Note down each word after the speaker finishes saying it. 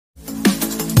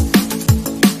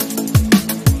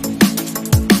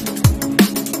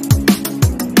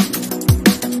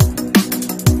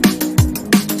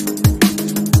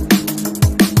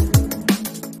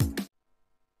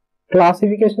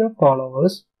Classification of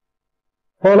followers.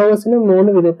 Followers in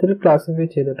 3 വിധത്തിൽ classify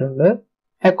ചെയ്തിട്ടുണ്ട്.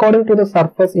 According to the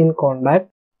surface in contact,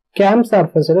 cam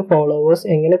surface followers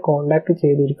എങ്ങനെ contact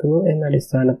ചെയ്തിരിക്കുന്നു എന്ന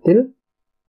അടിസ്ഥാനത്തിൽ.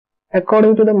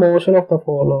 According to the motion of the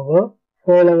follower,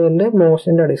 ഫോളോവറിന്റെ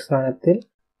മോഷന്റെ അടിസ്ഥാനത്തിൽ.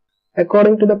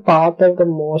 According to the path of the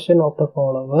motion of the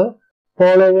follower,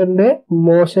 ഫോളോവറിന്റെ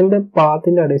മോഷന്റെ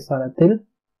പാത്തിന്റെ അടിസ്ഥാനത്തിൽ.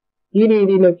 ഈ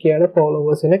രീതിയിലൊക്കെയാണ്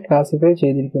ഫോളോവേഴ്സിനെ ക്ലാസിഫൈ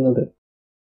ചെയ്തിരിക്കുന്നത്.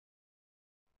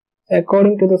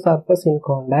 According to the surface in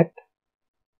contact,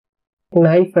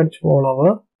 knife edge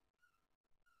follower.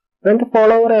 When the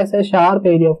follower has a sharp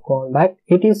area of contact,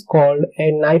 it is called a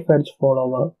knife edge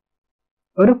follower.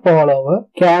 ഒരു follower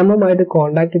ക്യാമുമായിട്ട്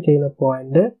contact ചെയ്യുന്ന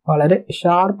point വളരെ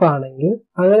sharp ആണെങ്കിൽ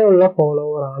അങ്ങനെയുള്ള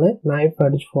follower ആണ് knife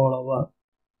edge follower.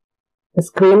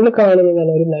 സ്ക്രീനിൽ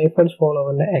കാണുന്നതാണ് ഒരു knife edge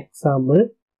ഫോളോവറിന്റെ example.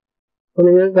 അപ്പോൾ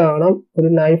നിങ്ങൾക്ക് കാണാം ഒരു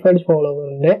നൈഫ് എഡ്ജ്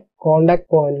ഫോളോവറിന്റെ കോണ്ടാക്ട്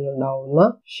പോയിന്റിൽ ഉണ്ടാവുന്ന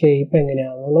ഷേപ്പ്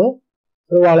എങ്ങനെയാണെന്നുള്ളത്.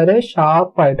 അത് വളരെ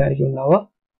ഷാർപ്പ് ആയിട്ടായിരിക്കും ഉണ്ടാവുക.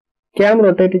 ക്യാം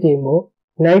റൊട്ടേറ്റ് ചെയ്യുമ്പോൾ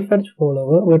knife edge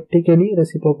follower vertically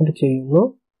reciprocate ചെയ്യുന്നു.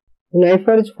 നൈഫ്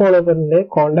എഡ്ജ് ഫോളോവറിന്റെ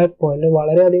കോണ്ടാക്ട് പോയിന്റ്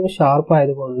വളരെയധികം ഷാർപ്പ്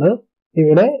ആയതുകൊണ്ട്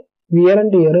ഇവിടെ വിയർ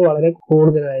ആൻഡ് ടിയർ വളരെ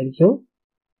കൂടുതലായിരിക്കും.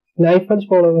 നൈഫ് എഡ്ജ്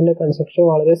ഫോളോവറിന്റെ കൺസ്ട്രക്ഷൻ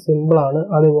വളരെ സിമ്പിൾ ആണ്.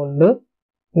 അതുകൊണ്ട്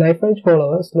knife edge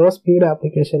follower slow speed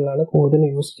ആപ്ലിക്കേഷനിലാണ് കൂടുതൽ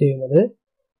യൂസ് ചെയ്യുന്നത്.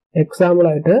 എക്സാമ്പിൾ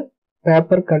ആയിട്ട്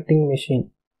paper cutting machine.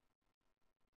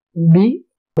 B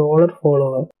roller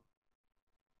follower.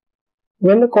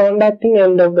 When the contacting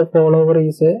end of the follower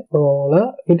is a roller,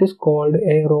 it is called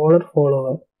a roller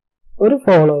follower. ഒരു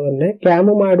ഫോളോവറിന്റെ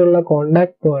ക്യാമുമായിട്ടുള്ള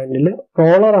contact പോയിന്റിൽ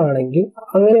roller ആണെങ്കിൽ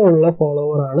അങ്ങനെയുള്ള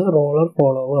follower ആണ് roller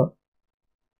follower.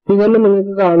 ഫിഗറിൽ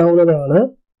നിങ്ങൾക്ക് കാണാവുന്നതാണ്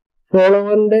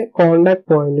ഫോളോവറിന്റെ കോണ്ടാക്ട്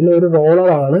പോയിന്റിൽ ഒരു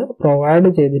റോളർ ആണ് പ്രൊവൈഡ്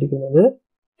ചെയ്തിരിക്കുന്നത്.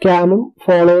 ക്യാമും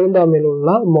ഫോളോവറും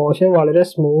തമ്മിലുള്ള മോഷൻ വളരെ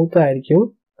സ്മൂത്ത് ആയിരിക്കും,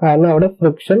 കാരണം അവിടെ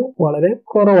ഫ്രിക്ഷൻ വളരെ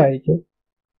കുറവായിരിക്കും.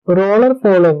 റോളർ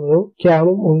ഫോളോവറും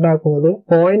ക്യാമും ഉണ്ടാക്കുന്നത്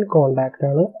പോയിന്റ് കോണ്ടാക്ട്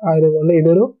ആണ്. അതുകൊണ്ട്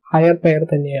ഇതൊരു ഹയർ പെയർ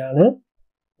തന്നെയാണ്.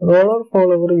 റോളർ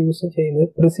ഫോളോവർ യൂസ് ചെയ്യുന്നത്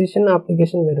പ്രിസിഷൻ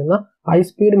ആപ്ലിക്കേഷൻ വരുന്ന ഹൈ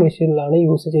സ്പീഡ് മെഷീനിലാണ്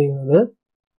യൂസ് ചെയ്യുന്നത്.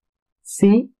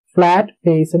 C flat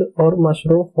faced or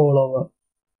mushroom follower.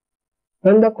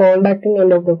 When the contacting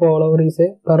end of the follower is a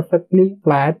perfectly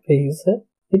flat face,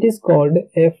 it is called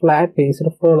a flat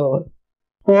faced follower.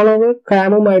 Follower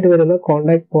ക്യാമുമായിട്ട് വരുന്ന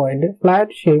contact point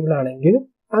flat ഷേപ്പിലാണെങ്കിൽ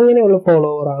അങ്ങനെയുള്ള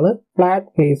follower ആണ്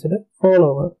flat faced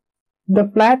follower. The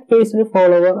flat faced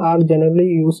follower are generally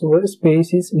used where space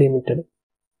is limited.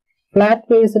 Flat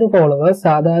faced follower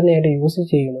സാധാരണയായിട്ട് use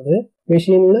ചെയ്യുന്നത്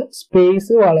മെഷീനിൽ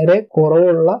space വളരെ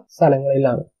കുറവുള്ള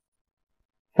സ്ഥലങ്ങളിലാണ്.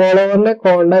 ഫോളോവറിന്റെ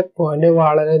contact point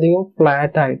വളരെയധികം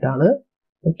ഫ്ലാറ്റ് ആയിട്ടാണ്.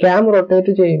 ക്യാം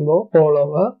റൊട്ടേറ്റ് ചെയ്യുമ്പോൾ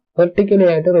ഫോളോവർ വെർട്ടിക്കലി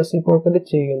ആയിട്ട് റെസിപ്രോക്കേറ്റ്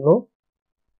ചെയ്യുന്നു.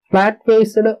 ഫ്ലാറ്റ്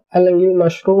ഫേസ്ഡ് അല്ലെങ്കിൽ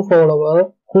മഷ്റൂം ഫോളോവർ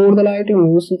കൂടുതലായിട്ട്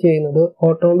യൂസ് ചെയ്യുന്നത്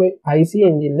automobile IC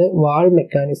എഞ്ചിനിലെ wall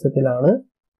മെക്കാനിസത്തിലാണ്.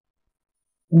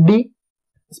 D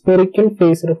spherical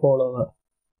faced follower.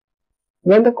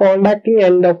 When the contacting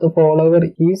end of the follower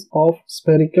is of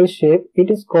spherical shape, it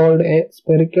is called a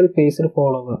spherical faced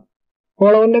follower.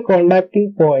 ഫോളോവറിന്റെ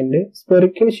കോണ്ടാക്ടിംഗ് point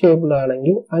spherical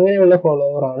ഷേപ്പിലാണെങ്കിൽ അങ്ങനെയുള്ള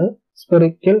follower ആണ്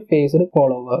spherical faced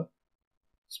follower.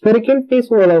 Spherical face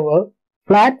follower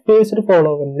flat faced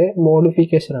ഫോളോവറിന്റെ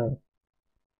modification ആണ്.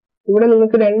 ഇവിടെ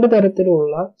നിങ്ങൾക്ക് 2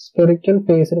 തരത്തിലുള്ള spherical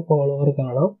faced follower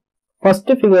കാണാം.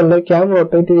 First ഫിഗറിൽ cam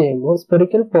rotate ചെയ്യുമ്പോൾ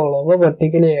spherical follower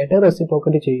vertically ആയിട്ട്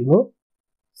റെസിപ്രോക്കേറ്റ് ചെയ്യുന്നു.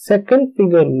 സെക്കൻഡ്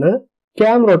ഫിഗറിൽ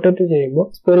ക്യാം റൊട്ടേറ്റ് ചെയ്യുമ്പോൾ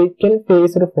സ്പെറിക്കൽ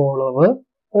ഫേസ്ഡ് ഫോളോവർ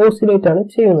ഓസിലേറ്റ് ആണ്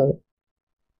ചെയ്യുന്നത്.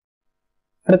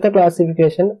 അടുത്ത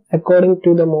classification according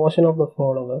to the motion of the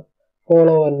follower.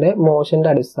 ഫോളോവറിന്റെ മോഷന്റെ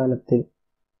അടിസ്ഥാനത്തിൽ.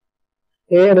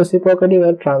 A reciprocating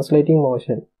and translating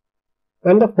motion.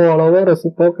 When the follower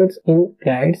reciprocates in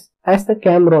guides as the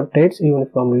cam rotates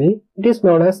uniformly, it is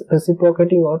known as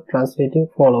reciprocating or translating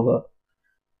follower.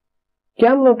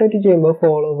 Cam rotate ചെയ്യുമ്പോൾ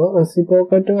follower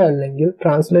റെസിപ്രോക്കേറ്റീവ് അല്ലെങ്കിൽ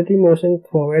ട്രാൻസ്ലേറ്റീവ് motion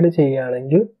provide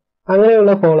ചെയ്യുകയാണെങ്കിൽ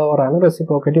അങ്ങനെയുള്ള follower ആണ്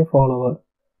റെസിപ്രോക്കേറ്റീവ് follower.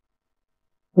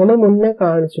 നമ്മൾ മുന്നേ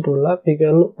കാണിച്ചിട്ടുള്ള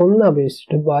ഫിഗറിൽ ഒന്ന്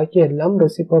അപേക്ഷിച്ചിട്ട് ബാക്കിയെല്ലാം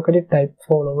റെസിപ്രോക്കേറ്റീവ് ടൈപ്പ്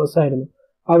ഫോളോവേഴ്സ് ആയിരുന്നു.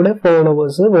 അവിടെ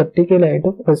ഫോളോവേഴ്സ്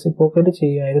വെർട്ടിക്കലായിട്ട് റെസിപ്രോക്കേറ്റ്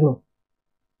ചെയ്യായിരുന്നു.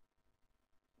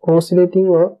 Oscillating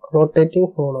or rotating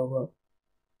follower.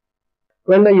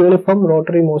 When the uniform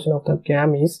rotary motion of the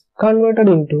cam is converted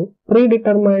into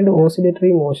predetermined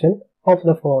oscillatory motion of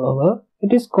the follower,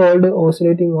 it is called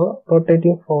oscillating or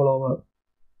rotating follower.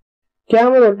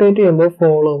 Cam rotate ചെയ്യുമ്പോൾ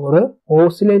follower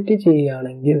oscillate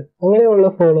ചെയ്യുകയാണെങ്കിൽ അങ്ങനെയുള്ള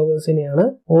ഫോളോവേഴ്സിനെയാണ്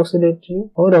oscillating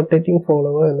or rotating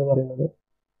follower എന്ന് പറയുന്നത്.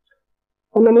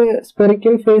 അപ്പോൾ നമ്മൾ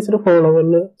spherical faced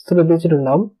ഫോളോവറിൽ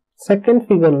ശ്രദ്ധിച്ചിട്ടുണ്ടാവും. Second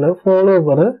ഫിഗറിൽ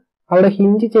follower അവിടെ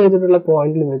hinge ചെയ്തിട്ടുള്ള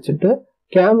പോയിന്റിൽ വെച്ചിട്ട്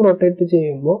ക്യാം റൊട്ടേറ്റ്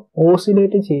ചെയ്യുമ്പോൾ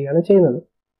ഓസിലേറ്റ് ചെയ്യുകയാണ് ചെയ്യുന്നത്.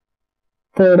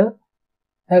 Third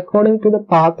according to the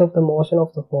path of the motion of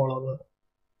the follower.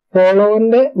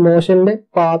 Follower motion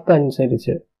path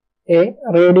അനുസരിച്ച്. A.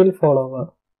 Radial follower.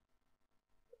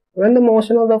 When the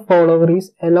motion of the follower is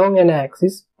along an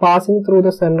axis passing through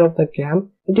the center of the cam,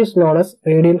 it is known as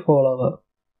radial follower.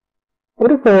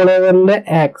 ഒരു ഫോളോവറിന്റെ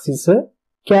axis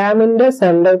ക്യാമിന്റെ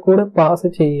centre കൂടെ pass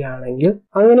ചെയ്യുകയാണെങ്കിൽ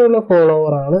അങ്ങനെയുള്ള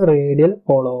follower ആണ് radial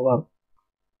follower.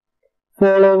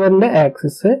 ഫോളോവറിന്റെ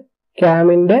axis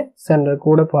ക്യാമിന്റെ centre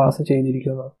കൂടെ pass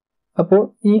ചെയ്തിരിക്കുന്നു. അപ്പോൾ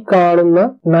ഈ കാണുന്ന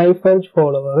നൈഫ് എഡ്ജ്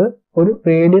ഫോളോവർ ഒരു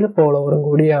റേഡിയൽ ഫോളോവറും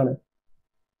കൂടിയാണ്.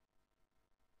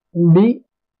 B.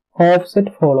 Offset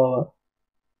follower.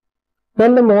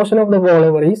 When the motion of the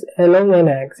follower is along an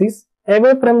axis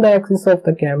away from the axis of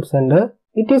the cam center,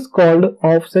 it is called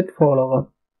offset follower.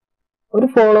 ഒരു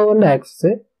ഫോളോവറിന്റെ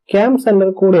axis cam centre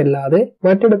കൂടെ അല്ലാതെ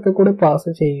മറ്റിടത്ത് കൂടെ pass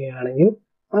ചെയ്യുകയാണെങ്കിൽ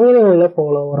അങ്ങനെയുള്ള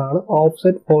follower ആണ്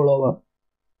offset follower.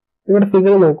 ഇവിടെ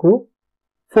figure നോക്കൂ.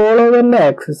 ഫോളോവറിന്റെ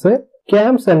axis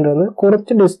cam സെന്ററിൽ നിന്ന്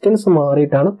കുറച്ച് ഡിസ്റ്റൻസ്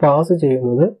മാറിയിട്ടാണ് പാസ്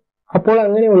ചെയ്യുന്നത്. അപ്പോൾ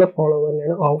അങ്ങനെയുള്ള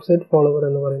ഫോളോവറിനെയാണ് ഓഫ്സെറ്റ് ഫോളോവർ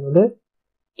എന്ന് പറയുന്നത്.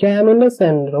 ക്യാമിന്റെ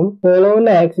സെന്ററും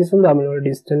ഫോളോവറിന്റെ ആക്സിസും തമ്മിലുള്ള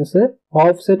ഡിസ്റ്റൻസ്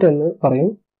ഓഫ്സെറ്റ് എന്ന് പറയും.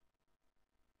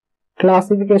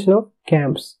 Classification of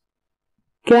CAMS.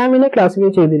 ക്യാമിനെ ക്ലാസിഫൈ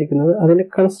ചെയ്തിരിക്കുന്നത് അതിന്റെ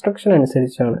കൺസ്ട്രക്ഷൻ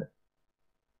അനുസരിച്ചാണ്.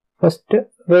 First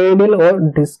radial or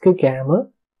disk cam,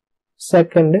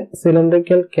 second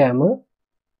cylindrical cam,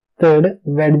 third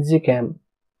wedge cam.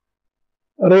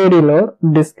 Radial or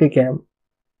disk cam.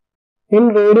 In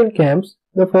radial cams,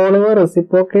 the follower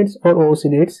reciprocates or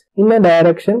oscillates in a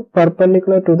direction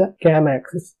perpendicular to the cam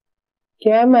axis.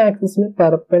 Cam axis ന്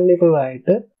perpendicular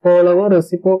ആയിട്ട് follower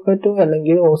reciprocate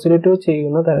അല്ലെങ്കിൽ oscillate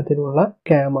ചെയ്യുന്ന തരത്തിലുള്ള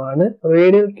cam ആണ്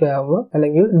radial cam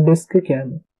അല്ലെങ്കിൽ disc cam.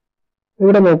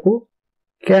 ഇവിടെ നോക്കൂ,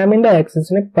 ക്യാമിന്റെ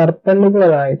ആക്സിസിന്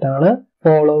perpendicular ആയിട്ടാണ്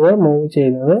follower മൂവ്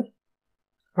ചെയ്യുന്നത്.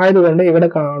 ആയതുകൊണ്ട് ഇവിടെ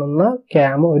കാണുന്ന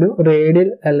cam ഒരു radial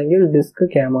അല്ലെങ്കിൽ disc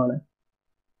cam ആണ്.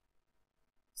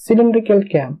 Cylindrical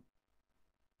cam.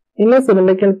 In a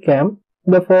cylindrical cam,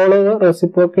 the follower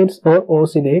reciprocates or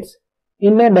oscillates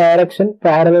in a direction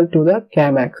parallel to the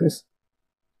cam axis.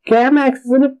 Cam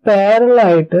axis ന് parallel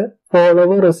ആയിട്ട്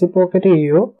follower reciprocate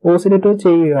ചെയ്യുകയോ oscillate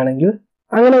ചെയ്യുകയാണെങ്കിൽ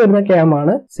അങ്ങനെ വരുന്ന cam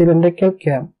ആണ് cylindrical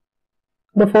cam.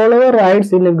 The follower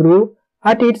rides in a groove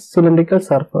at its cylindrical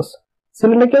surface.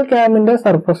 Cylindrical camന്റെ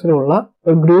സർഫസിലുള്ള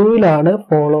ഒരു ഗ്രൂവിലാണ്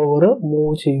follower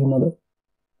move ചെയ്യുന്നത്.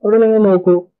 ഇവിടെ നിങ്ങൾ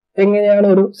നോക്കൂ, എങ്ങനെയാണ്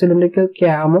ഒരു സിലിണ്ടറിക്കൽ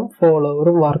ക്യാമും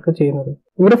ഫോളോവറും വർക്ക് ചെയ്യുന്നത്.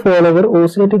 ഇവിടെ ഫോളോവർ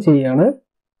ഓസിലേറ്റ് ചെയ്യാണ്.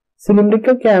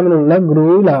 സിലിണ്ടറിക്കൽ ക്യാമിനുള്ള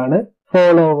ഗ്രൂവിലാണ്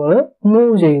ഫോളോവർ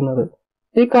മൂവ് ചെയ്യുന്നത്.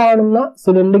 ഈ കാണുന്ന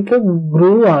സിലിണ്ടറിക്കൽ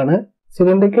ഗ്രൂവ് ആണ്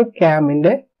cylindrical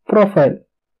ക്യാമിന്റെ profile.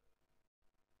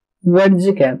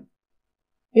 Wedge cam.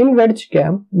 In wedge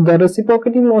cam, the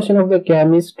reciprocating motion of the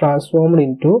cam is transformed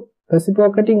into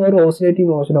reciprocating or oscillating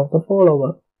motion of the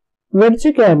follower. Wedge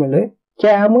ക്യാമില്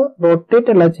cam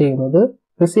rotate അല്ല ചെയ്യുന്നത്,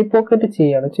 reciprocate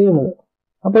ചെയ്യാണ് ചെയ്യുന്നത്.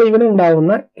 അപ്പോൾ ഇവിടെ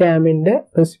ഉണ്ടാകുന്ന ക്യാമിന്റെ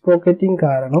റെസിപ്രോക്കേറ്റിംഗ്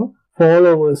കാരണം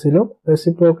ഫോളോവേഴ്സിലും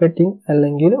റെസിപ്രോക്കേറ്റിംഗ്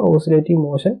അല്ലെങ്കിൽ ഓസിലേറ്റിംഗ്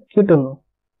മോഷൻ കിട്ടുന്നു.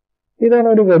 ഇതാണ്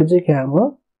ഒരു wedge cam.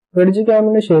 Wedge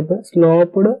ക്യാമിന്റെ shape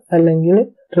sloped അല്ലെങ്കിൽ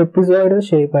ട്രപ്പിസോയിഡൽ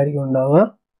ഷേപ്പ് ആയിരിക്കും ഉണ്ടാവുക.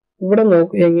 ഇവിടെ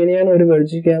നോക്കൂ എങ്ങനെയാണ് ഒരു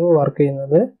വെഡ്ജ് ക്യാം വർക്ക്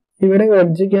ചെയ്യുന്നത്. ഇവിടെ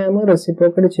വെഡ്ജ് ക്യാം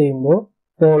റെസിപ്രോക്കേറ്റ് ചെയ്യുമ്പോൾ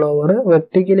ഫോളോവർ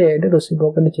വെർട്ടിക്കലി ആയിട്ട്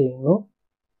റെസിപ്രോക്കേറ്റ് ചെയ്യുന്നു.